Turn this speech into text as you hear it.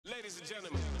Ladies and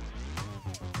gentlemen.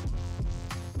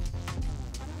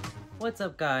 What's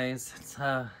up, guys? It's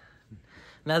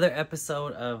another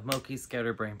episode of Moki's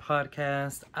Scatterbrain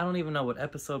Podcast. I don't even know what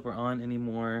episode we're on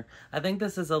anymore. I think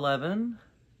this is 11.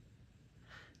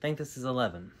 I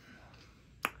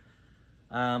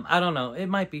don't know. It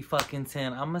might be fucking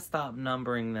 10. I'm gonna stop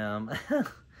numbering them.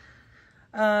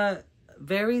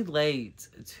 Very late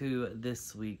to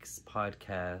this week's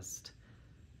podcast.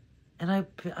 And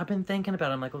I've been thinking about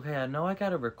it. I'm like, okay, I know I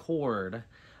gotta record.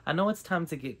 I know it's time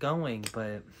to get going,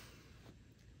 but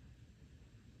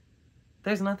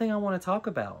there's nothing I want to talk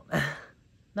about.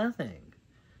 Nothing.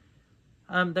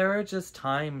 There are just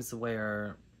times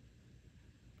where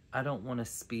I don't want to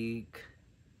speak,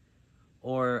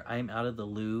 or I'm out of the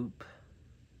loop.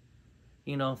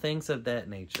 You know, things of that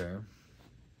nature.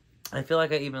 I feel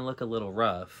like I even look a little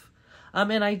rough.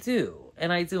 And I do.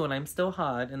 And I'm still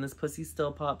hot, and this pussy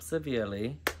still pops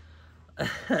severely.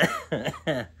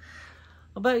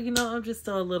 But, you know, I'm just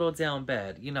still a little down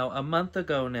bad. You know, a month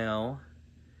ago now,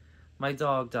 my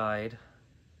dog died.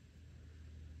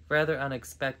 Rather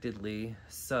unexpectedly,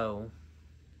 so.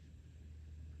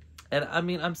 And, I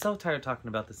mean, I'm so tired of talking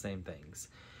about the same things.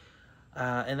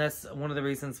 And that's one of the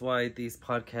reasons why these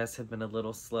podcasts have been a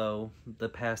little slow the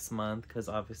past month. Because,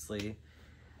 obviously,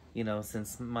 you know,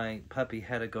 since my puppy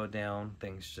had to go down,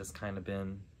 things just kind of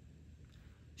been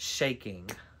shaking.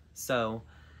 So,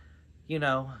 you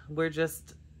know, we're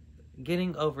just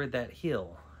getting over that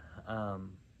hill. I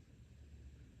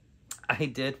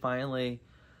did finally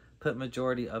put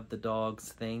majority of the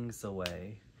dog's things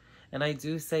away. And I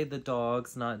do say the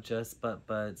dogs, not just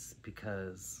butts,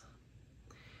 because,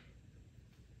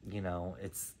 you know,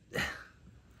 it's...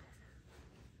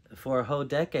 For a whole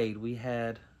decade, we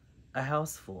had a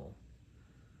house full.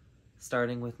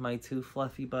 Starting with my 2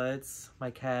 fluffy butts,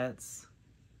 my cats.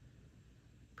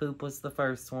 Poop was the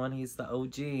first one. He's the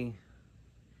OG.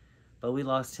 But we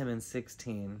lost him in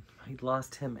 16. We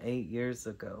lost him 8 years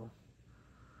ago.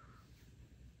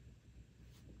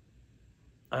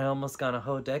 I almost got a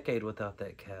whole decade without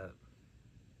that cat.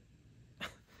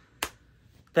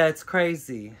 That's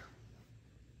crazy.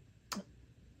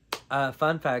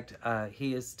 Fun fact,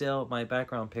 he is still my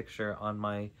background picture on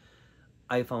my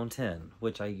iPhone 10,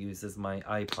 which I use as my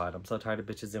iPod. I'm so tired of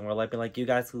bitches in real life being like, you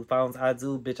guys who phones I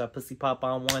do, bitch, I pussy pop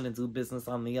on one and do business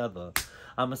on the other.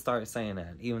 I'm gonna start saying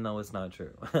that, even though it's not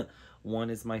true. One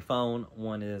is my phone,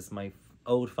 one is my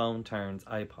old phone turns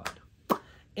iPod.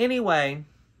 Anyway,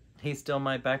 he's still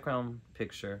my background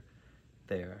picture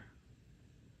there.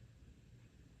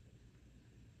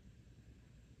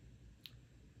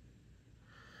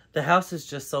 The house is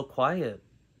just so quiet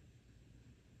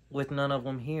with none of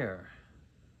them here.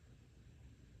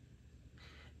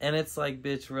 And it's like,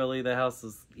 bitch, really, the house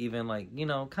is even like, you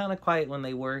know, kind of quiet when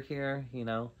they were here, you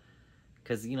know.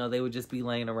 Because, you know, they would just be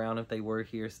laying around if they were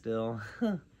here still.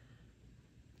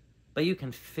 But you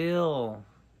can feel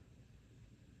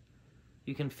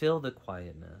the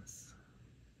quietness.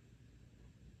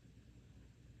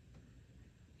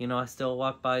 You know, I still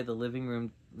walk by the living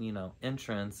room, you know,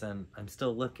 entrance, and I'm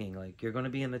still looking like, you're going to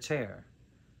be in the chair.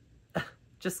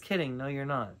 Just kidding. No, you're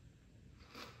not.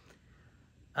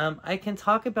 I can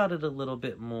talk about it a little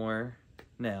bit more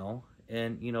now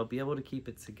and, you know, be able to keep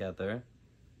it together.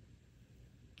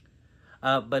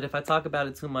 But if I talk about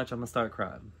it too much, I'm going to start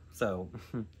crying. So,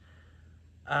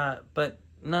 but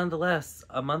nonetheless,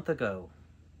 a month ago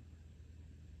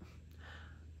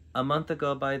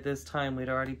by this time, we'd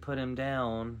already put him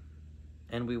down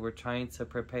and we were trying to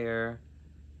prepare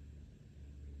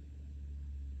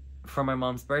for my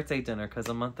mom's birthday dinner because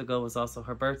a month ago was also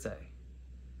her birthday.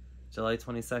 July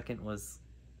 22nd was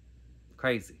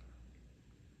crazy.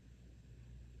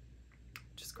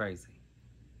 Just crazy.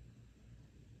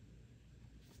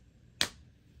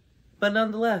 But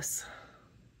nonetheless,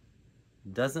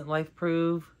 doesn't life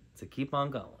prove to keep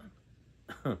on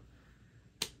going?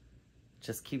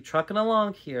 Just keep trucking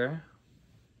along here.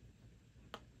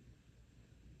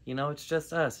 You know, it's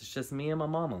just us. It's just me and my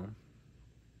mama.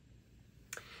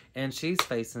 And she's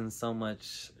facing so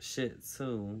much shit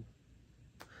too.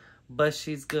 But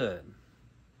she's good.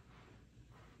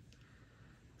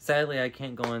 Sadly, I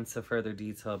can't go into further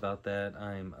detail about that.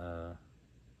 I'm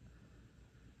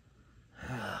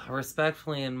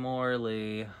respectfully and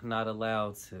morally not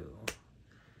allowed to.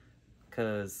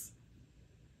 Because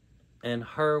in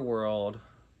her world,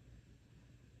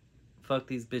 fuck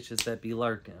these bitches that be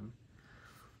lurking.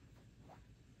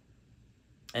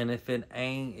 And if it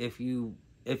ain't, if you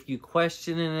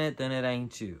questioning it, then it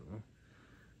ain't you.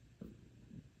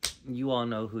 You all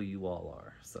know who you all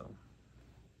are, so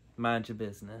mind your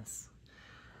business.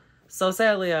 So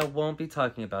sadly, I won't be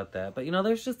talking about that. But, you know,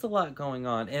 there's just a lot going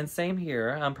on. And same here.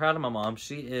 I'm proud of my mom.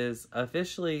 She is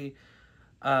officially,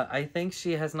 I think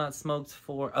she has not smoked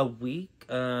for a week.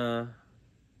 No,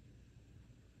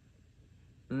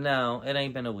 it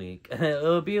ain't been a week.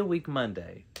 It'll be a week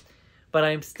Monday. But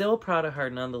I'm still proud of her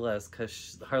nonetheless,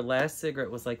 because her last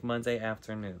cigarette was like Monday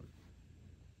afternoon.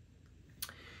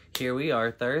 Here we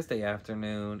are, Thursday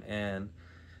afternoon, and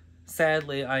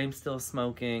sadly, I am still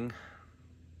smoking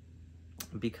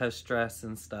because stress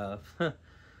and stuff.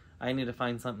 I need to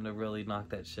find something to really knock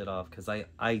that shit off, because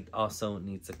I also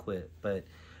need to quit. But,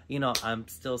 you know, I'm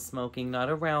still smoking, not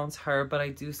around her, but I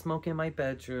do smoke in my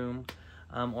bedroom,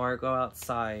 or I go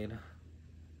outside.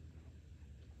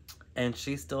 And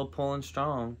she's still pulling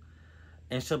strong.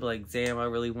 And she'll be like, damn, I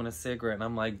really want a cigarette. And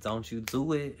I'm like, don't you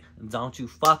do it. Don't you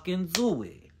fucking do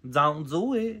it. Don't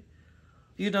do it.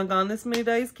 You done gone this many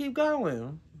days, keep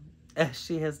going. As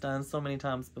she has done so many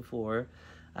times before.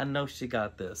 I know she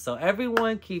got this. So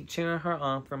everyone keep cheering her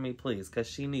on for me, please. Because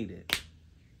she need it.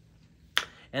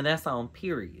 And that's on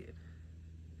period.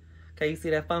 Okay, you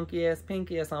see that funky ass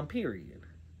pinky? That's on period.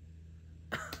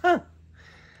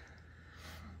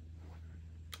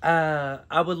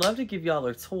 I would love to give y'all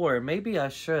a tour. Maybe I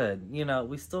should. You know,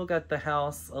 we still got the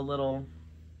house a little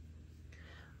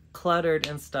cluttered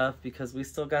and stuff because we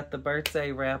still got the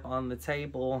birthday wrap on the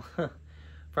table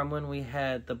from when we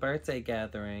had the birthday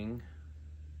gathering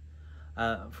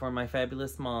for my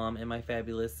fabulous mom and my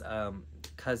fabulous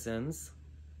cousins.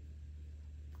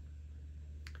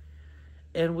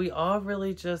 And we all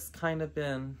really just kind of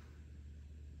been,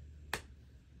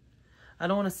 I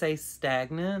don't want to say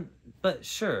stagnant, but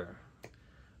sure.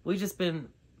 We just been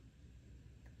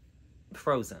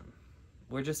frozen.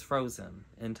 We're just frozen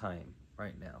in time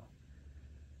right now.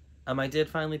 I did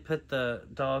finally put the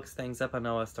dogs things up. I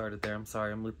know I started there. I'm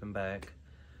sorry. I'm looping back.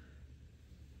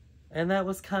 And that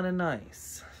was kind of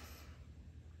nice.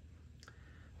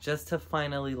 Just to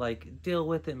finally, like, deal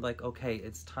with it and, like, okay,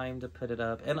 it's time to put it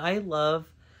up. And I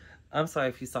love... I'm sorry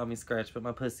if you saw me scratch, but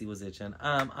my pussy was itching.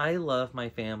 I love my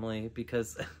family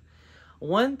because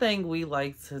one thing we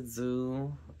like to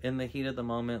do in the heat of the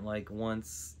moment, like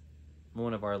once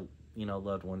one of our, you know,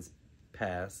 loved ones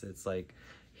pass, it's like,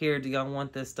 here, do y'all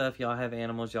want this stuff? Y'all have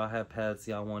animals, y'all have pets,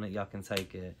 y'all want it, y'all can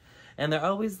take it. And they're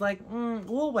always like,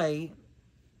 we'll wait.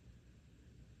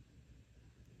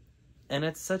 And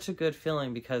it's such a good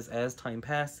feeling because as time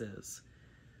passes,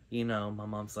 you know, my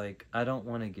mom's like, I don't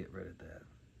want to get rid of that.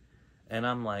 And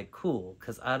I'm like, cool,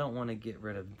 because I don't want to get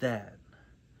rid of that.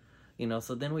 You know,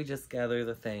 so then we just gather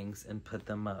the things and put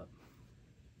them up.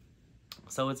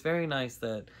 So it's very nice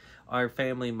that our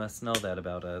family must know that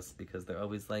about us because they're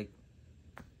always like,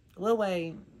 we'll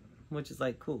wait, which is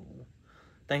like, cool.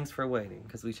 Thanks for waiting,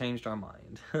 because we changed our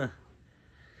mind.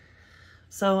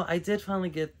 So I did finally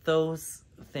get those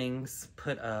things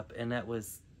put up, and that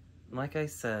was, like I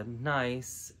said,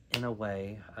 nice in a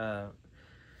way.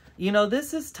 You know,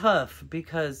 this is tough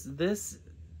because this,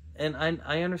 and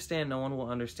I understand no one will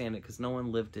understand it because no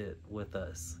one lived it with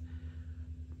us.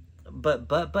 But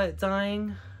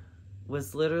dying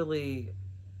was literally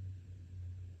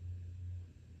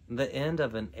the end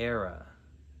of an era.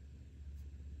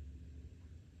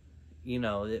 You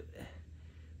know,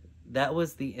 that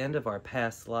was the end of our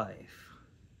past life.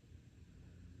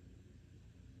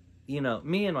 You know,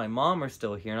 me and my mom are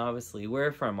still here, and obviously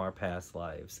we're from our past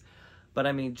lives. But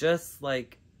I mean, just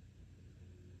like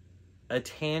a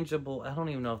tangible, I don't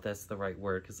even know if that's the right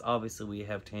word, because obviously we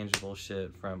have tangible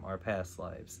shit from our past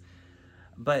lives.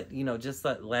 But, you know, just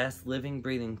that last living,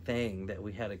 breathing thing that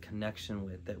we had a connection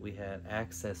with, that we had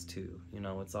access to, you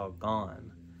know, it's all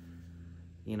gone.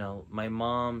 You know, my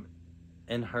mom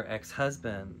and her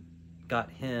ex-husband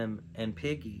got him and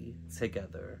Piggy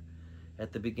together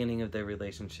at the beginning of their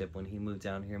relationship when he moved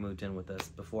down here, moved in with us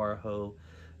before our whole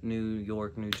New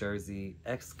York, New Jersey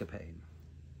escapade.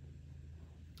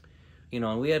 You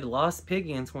know, and we had lost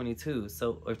Piggy in 22,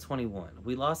 or 21.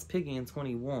 We lost Piggy in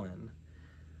 21,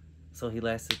 so he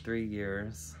lasted 3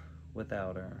 years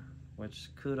without her, which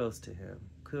kudos to him.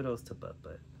 Kudos to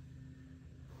Butt.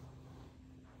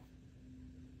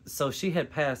 So she had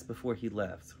passed before he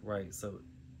left, right? So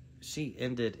she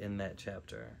ended in that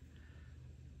chapter.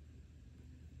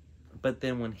 But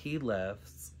then when he left,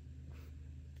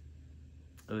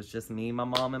 it was just me, my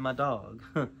mom, and my dog.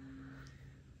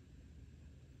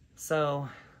 So,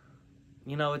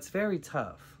 you know, it's very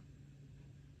tough.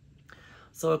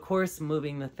 So, of course,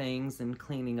 moving the things and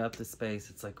cleaning up the space,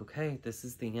 it's like, okay, this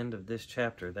is the end of this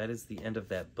chapter. That is the end of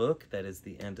that book. That is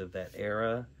the end of that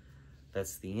era.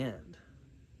 That's the end.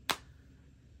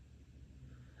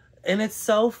 And it's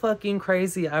so fucking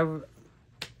crazy.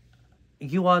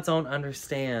 you all don't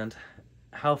understand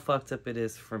how fucked up it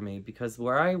is for me, because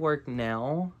where I work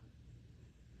now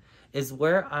is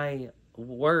where I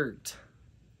worked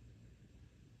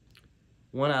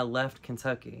when I left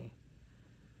Kentucky.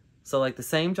 So, like, the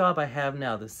same job I have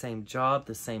now, the same job,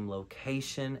 the same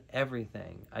location,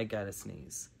 everything. I gotta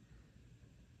sneeze.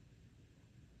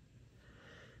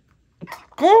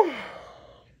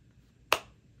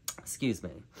 Excuse me.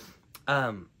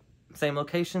 Same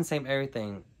location, same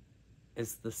everything.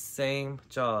 It's the same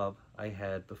job I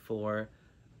had before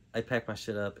I packed my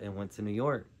shit up and went to New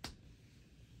York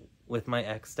with my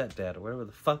ex-stepdad, or whatever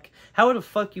the fuck. How the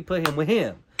fuck you put him with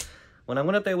him? When I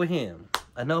went up there with him,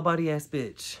 a nobody-ass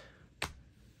bitch.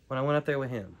 When I went up there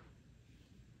with him.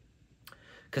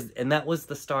 And that was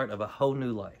the start of a whole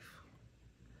new life.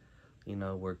 You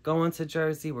know, we're going to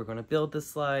Jersey. We're going to build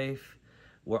this life.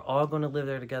 We're all going to live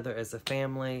there together as a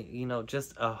family. You know,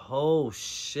 just a whole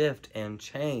shift and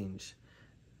change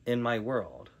in my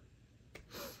world.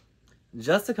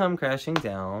 Just to come crashing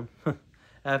down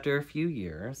after a few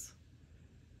years.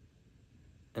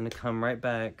 And to come right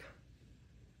back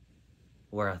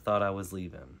where I thought I was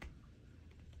leaving.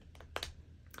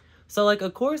 So, like,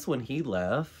 of course, when he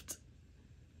left,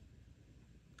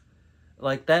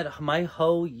 like, that, my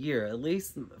whole year, at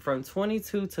least from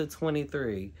 22 to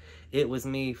 23, it was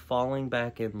me falling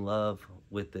back in love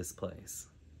with this place.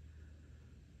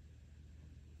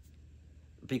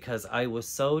 Because I was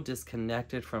so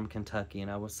disconnected from Kentucky,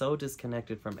 and I was so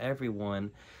disconnected from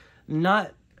everyone,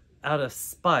 not out of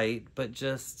spite, but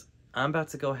just, I'm about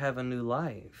to go have a new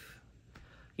life.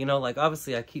 You know, like,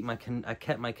 obviously, I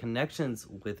kept my connections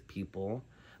with people,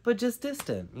 but just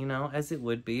distant, you know, as it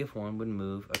would be if one would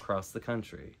move across the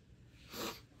country.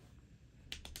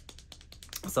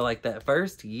 So, like, that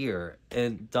first year,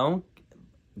 and don't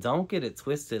get it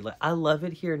twisted. Like, I love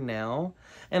it here now,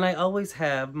 and I always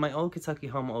have. My old Kentucky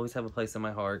home will always have a place in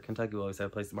my heart. Kentucky will always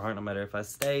have a place in my heart, no matter if I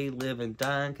stay, live, and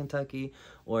die in Kentucky,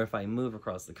 or if I move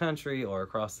across the country, or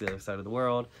across the other side of the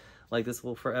world. Like, this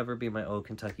will forever be my old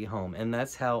Kentucky home. And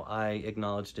that's how I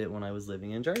acknowledged it when I was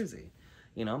living in Jersey.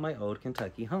 You know, my old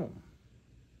Kentucky home.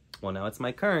 Well, now it's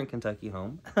my current Kentucky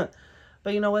home. But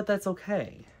you know what? That's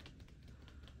okay.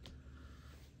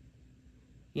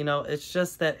 You know, it's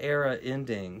just that era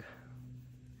ending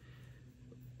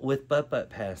with Butt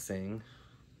passing.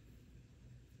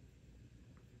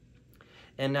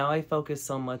 And now I focus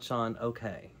so much on,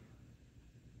 okay,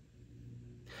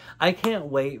 I can't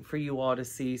wait for you all to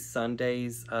see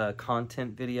Sunday's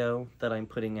content video that I'm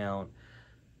putting out.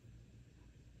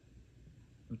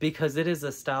 Because it is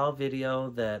a style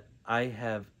video that I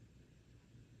have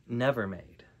never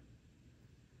made.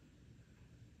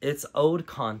 It's old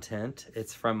content.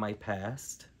 It's from my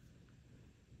past.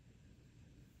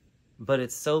 But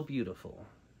it's so beautiful.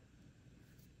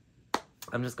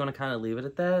 I'm just going to kind of leave it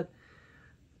at that.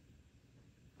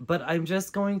 But I'm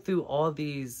just going through all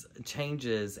these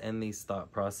changes and these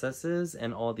thought processes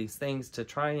and all these things to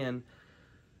try and...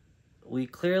 We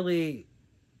clearly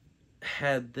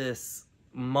had this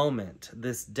moment,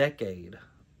 this decade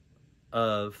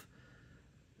of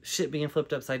shit being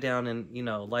flipped upside down and, you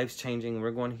know, life's changing. We're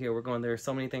going here, we're going there.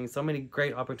 So many things, so many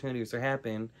great opportunities are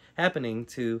happening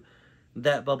to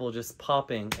that bubble just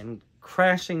popping and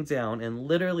crashing down and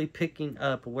literally picking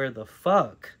up where the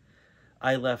fuck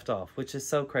I left off, which is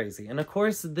so crazy. And of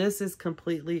course, this is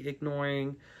completely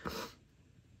ignoring.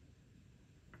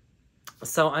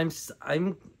 So I'm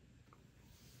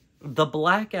the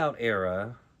blackout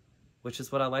era, which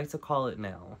is what I like to call it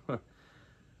now.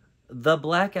 The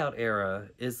blackout era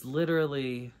is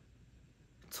literally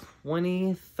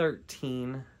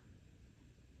 2013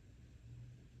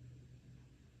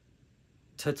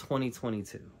 to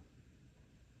 2022.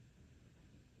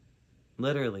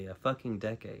 Literally a fucking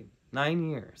decade. 9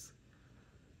 years.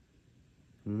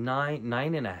 9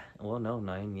 and a... Well, no,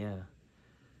 9, yeah.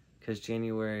 Because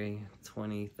January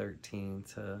 2013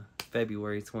 to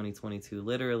February 2022.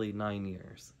 Literally 9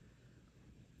 years.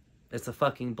 It's a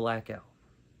fucking blackout.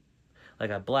 Like,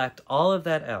 I blacked all of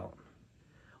that out.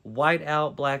 White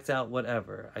out, blacked out,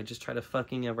 whatever. I just try to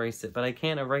fucking erase it. But I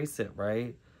can't erase it,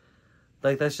 right?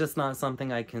 Like, that's just not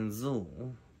something I can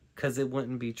zoom. Because it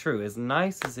wouldn't be true. As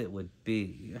nice as it would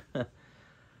be...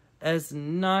 As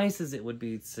nice as it would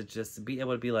be to just be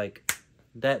able to be like,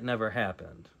 that never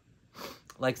happened.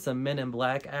 Like some Men in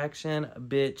Black action,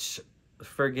 bitch,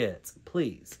 forget,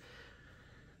 please.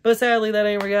 But sadly, that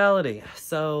ain't reality.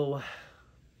 So,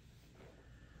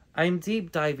 I'm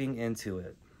deep diving into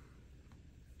it.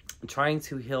 Trying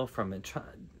to heal from it.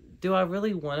 Do I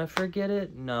really want to forget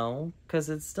it? No, because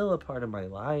it's still a part of my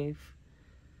life.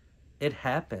 It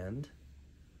happened.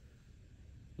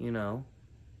 You know?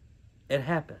 It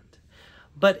happened.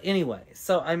 But anyway,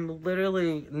 so I'm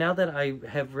literally, now that I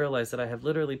have realized that I have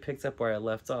literally picked up where I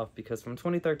left off, because from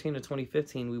 2013 to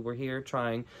 2015, we were here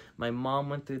trying. My mom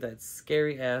went through that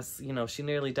scary ass, you know, she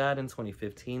nearly died in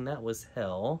 2015. That was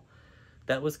hell.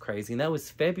 That was crazy. And that was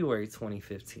February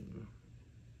 2015.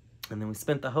 And then we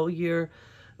spent the whole year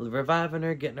reviving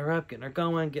her, getting her up, getting her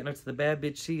going, getting her to the bad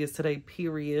bitch she is today,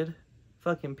 period.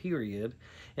 Fucking period.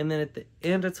 And then at the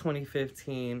end of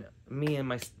 2015, me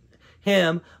and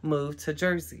him moved to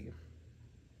Jersey.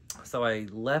 So I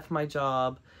left my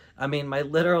job. I mean, my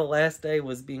literal last day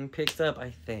was being picked up, I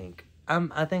think.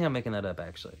 I think I'm making that up,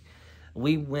 actually.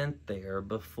 We went there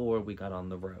before we got on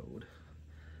the road.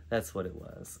 That's what it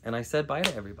was. And I said bye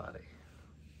to everybody.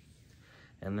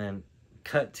 And then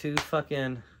cut to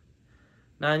fucking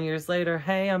 9 years later.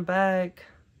 Hey, I'm back.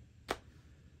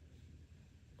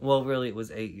 Well, really, it was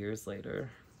 8 years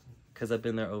later. Because I've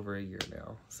been there over a year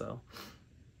now, so...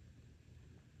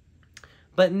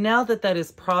 But now that that is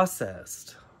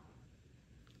processed,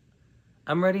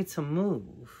 I'm ready to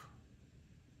move.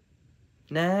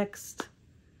 Next,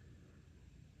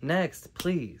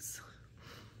 please.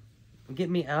 Get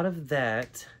me out of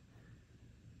that.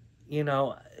 You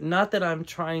know, not that I'm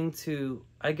trying to,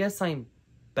 I guess I'm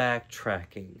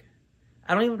backtracking.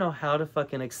 I don't even know how to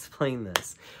fucking explain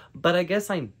this, but I guess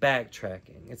I'm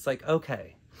backtracking. It's like,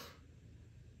 okay.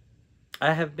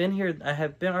 I have been here,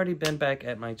 already been back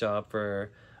at my job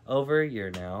for over a year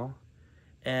now.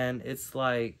 And it's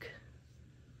like,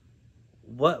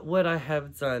 what would I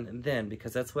have done then?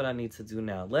 Because that's what I need to do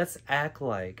now. Let's act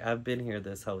like I've been here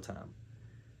this whole time.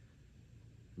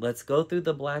 Let's go through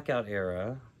the blackout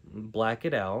era, black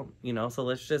it out, you know, so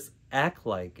let's just act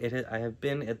like I have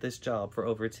been at this job for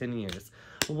over 10 years.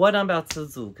 What I'm about to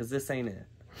do, because this ain't it.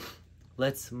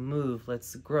 Let's move,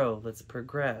 let's grow, let's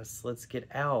progress, let's get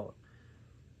out.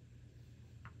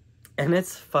 And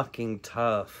it's fucking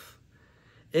tough.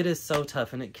 It is so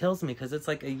tough, and it kills me, because it's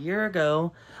like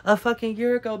a fucking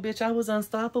year ago, bitch, I was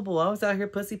unstoppable. I was out here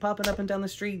pussy popping up and down the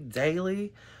street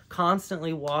daily,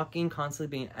 constantly walking,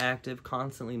 constantly being active,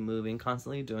 constantly moving,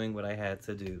 constantly doing what I had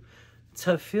to do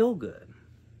to feel good,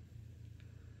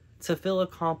 to feel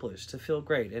accomplished, to feel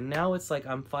great. And now it's like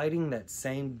I'm fighting that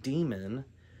same demon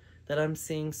that I'm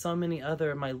seeing so many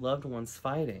other of my loved ones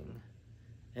fighting,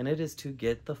 and it is to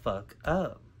get the fuck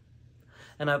up.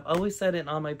 And I've always said it in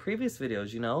all my previous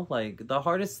videos, you know, like, the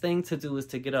hardest thing to do is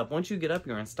to get up. Once you get up,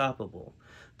 you're unstoppable.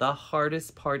 The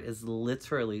hardest part is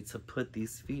literally to put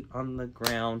these feet on the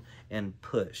ground and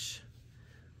push.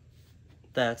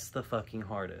 That's the fucking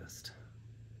hardest.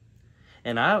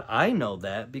 And I know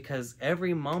that because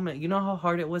every moment, you know how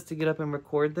hard it was to get up and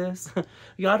record this?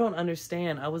 Y'all don't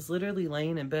understand. I was literally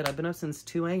laying in bed. I've been up since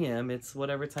 2 a.m. It's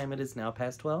whatever time it is now,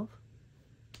 past 12.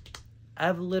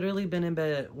 I've literally been in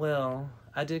bed, well...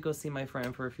 I did go see my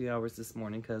friend for a few hours this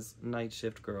morning because night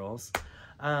shift girls.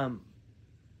 But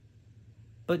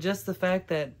just the fact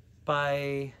that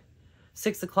by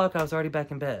 6 o'clock, I was already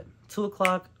back in bed. 2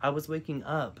 o'clock, I was waking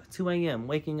up. 2 a.m.,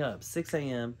 waking up. 6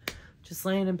 a.m., just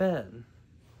laying in bed.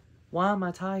 Why am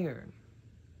I tired?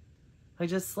 I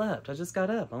just slept. I just got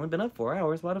up. I've only been up 4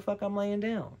 hours. Why the fuck I'm laying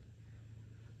down?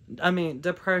 I mean,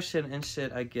 depression and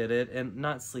shit, I get it. And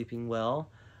not sleeping well.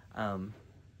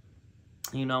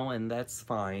 You know, and that's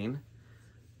fine.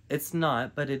 It's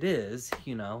not, but it is,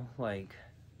 you know, like,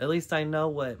 at least I know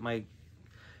what my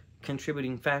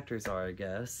contributing factors are, I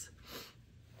guess.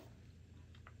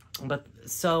 But,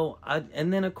 so,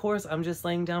 and then, of course, I'm just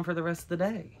laying down for the rest of the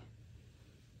day.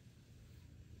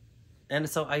 And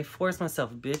so I force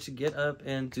myself, bitch, get up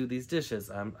and do these dishes.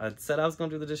 I said I was going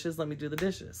to do the dishes, let me do the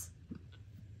dishes.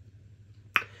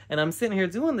 And I'm sitting here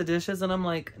doing the dishes, and I'm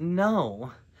like,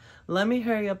 no. Let me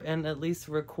hurry up and at least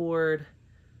record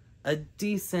a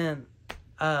decent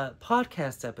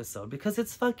podcast episode because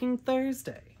it's fucking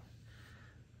Thursday.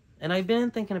 And I've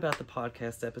been thinking about the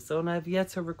podcast episode and I've yet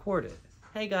to record it.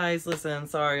 Hey guys, listen,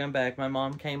 sorry I'm back. My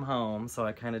mom came home, so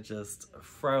I kind of just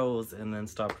froze and then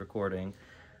stopped recording.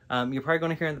 You're probably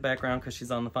going to hear in the background because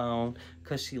she's on the phone,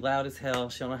 because she loud as hell.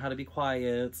 She don't know how to be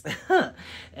quiet.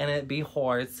 And it'd be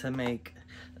hard to make...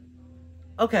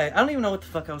 Okay, I don't even know what the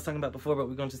fuck I was talking about before, but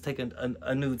we're going to just take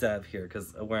a new dive here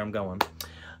because of where I'm going.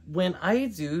 When I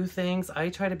do things, I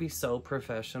try to be so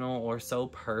professional or so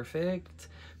perfect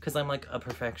because I'm like a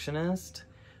perfectionist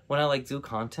when I like do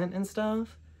content and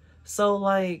stuff. So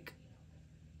like,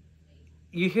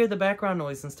 you hear the background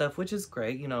noise and stuff, which is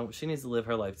great. You know, she needs to live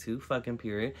her life too, fucking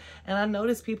period. And I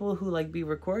notice people who like be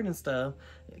recording stuff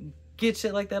get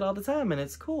shit like that all the time and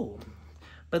it's cool.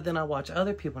 But then I watch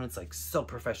other people and it's like so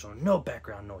professional. No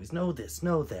background noise, no this,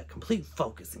 no that. Complete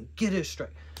focus and get it straight.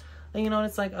 And you know,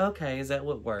 it's like, okay, is that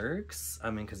what works?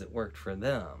 I mean, because it worked for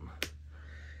them.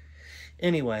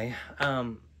 Anyway,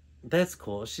 that's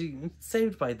cool. She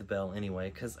saved by the bell anyway,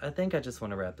 because I think I just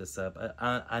want to wrap this up.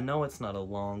 I know it's not a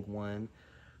long one,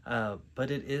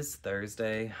 but it is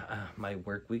Thursday. My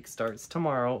work week starts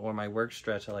tomorrow, or my work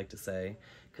stretch, I like to say,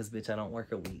 because bitch, I don't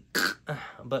work a week.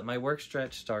 But my work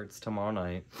stretch starts tomorrow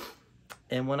night.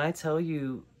 And when I tell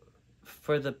you,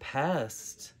 for the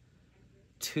past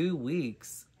 2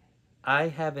 weeks, I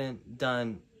haven't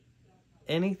done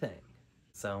anything.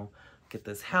 So get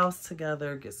this house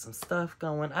together, get some stuff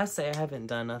going. I say I haven't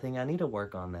done nothing. I need to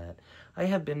work on that. I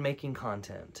have been making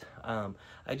content.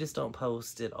 I just don't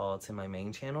post it all to my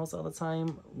main channels all the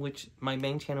time, which my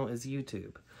main channel is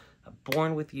YouTube. I'm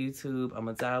born with YouTube. I'm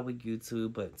a die with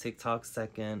YouTube, but TikTok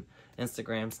second,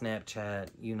 Instagram, Snapchat,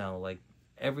 you know, like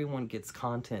everyone gets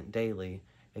content daily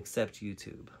except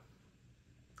YouTube.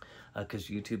 Because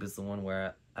YouTube is the one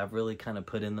where I've really kind of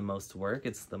put in the most work.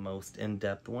 It's the most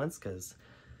in-depth ones because,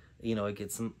 you know, it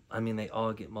gets some, I mean, they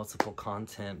all get multiple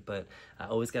content, but I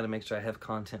always got to make sure I have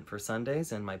content for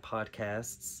Sundays and my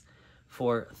podcasts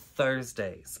for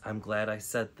Thursdays. I'm glad I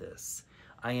said this.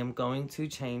 I am going to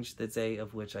change the day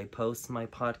of which I post my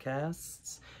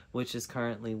podcasts, which is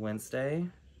currently Wednesday,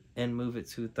 and move it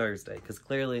to Thursday. Because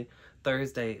clearly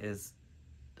Thursday is,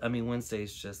 I mean, Wednesday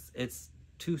is just, it's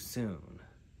too soon.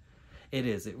 It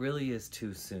is. It really is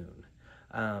too soon.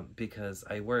 Because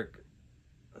I work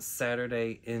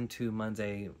Saturday into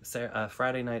Monday,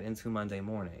 Friday night into Monday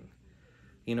morning.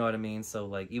 You know what I mean? So,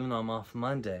 like, even though I'm off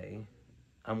Monday,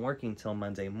 I'm working till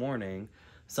Monday morning.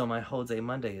 So my whole day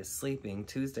Monday is sleeping.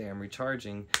 Tuesday I'm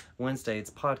recharging. Wednesday it's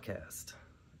podcast.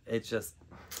 It just,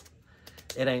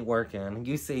 it ain't working.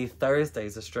 You see,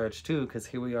 Thursday's a stretch too, because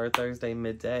here we are Thursday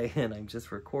midday and I'm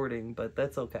just recording, but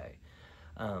that's okay.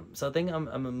 So I think I'm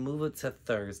going to move it to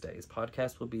Thursdays.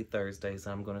 Podcast will be Thursdays.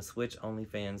 I'm going to switch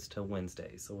OnlyFans to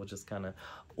Wednesdays. So we'll just kind of,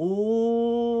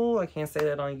 ooh, I can't say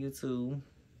that on YouTube.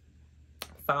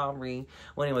 Sorry.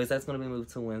 Well, anyways, that's going to be moved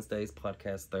to Wednesdays.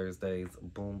 Podcast Thursdays.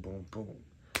 Boom, boom, boom.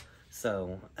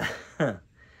 So,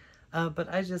 but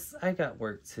I got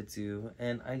work to do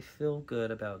and I feel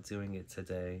good about doing it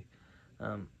today.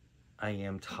 I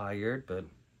am tired, but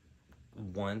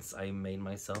once I made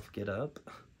myself get up,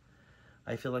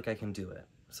 I feel like I can do it.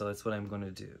 So that's what I'm going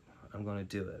to do. I'm going to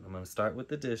do it. I'm going to start with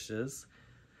the dishes.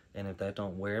 And if that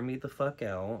don't wear me the fuck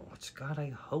out, which God, I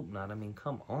hope not. I mean,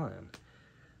 come on.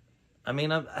 I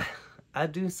mean, I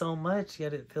do so much,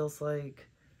 yet it feels like,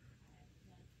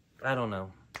 I don't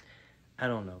know. I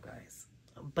don't know, guys.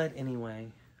 But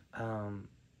anyway,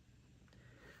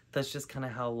 that's just kind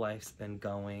of how life's been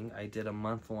going. I did a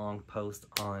month-long post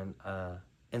on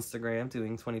Instagram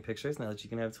doing 20 pictures. Now that you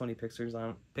can have 20 pictures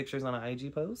on an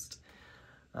IG post.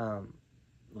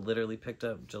 Literally picked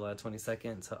up July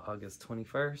 22nd to August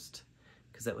 21st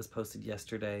because that was posted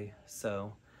yesterday.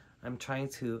 So I'm trying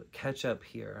to catch up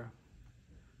here.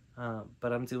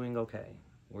 But I'm doing okay.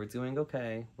 We're doing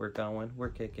okay. We're going, we're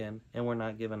kicking, and we're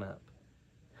not giving up.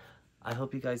 I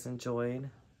hope you guys enjoyed.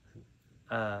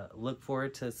 Look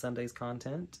forward to Sunday's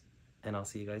content, and I'll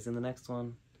see you guys in the next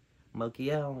one.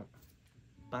 Moki out.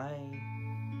 Bye.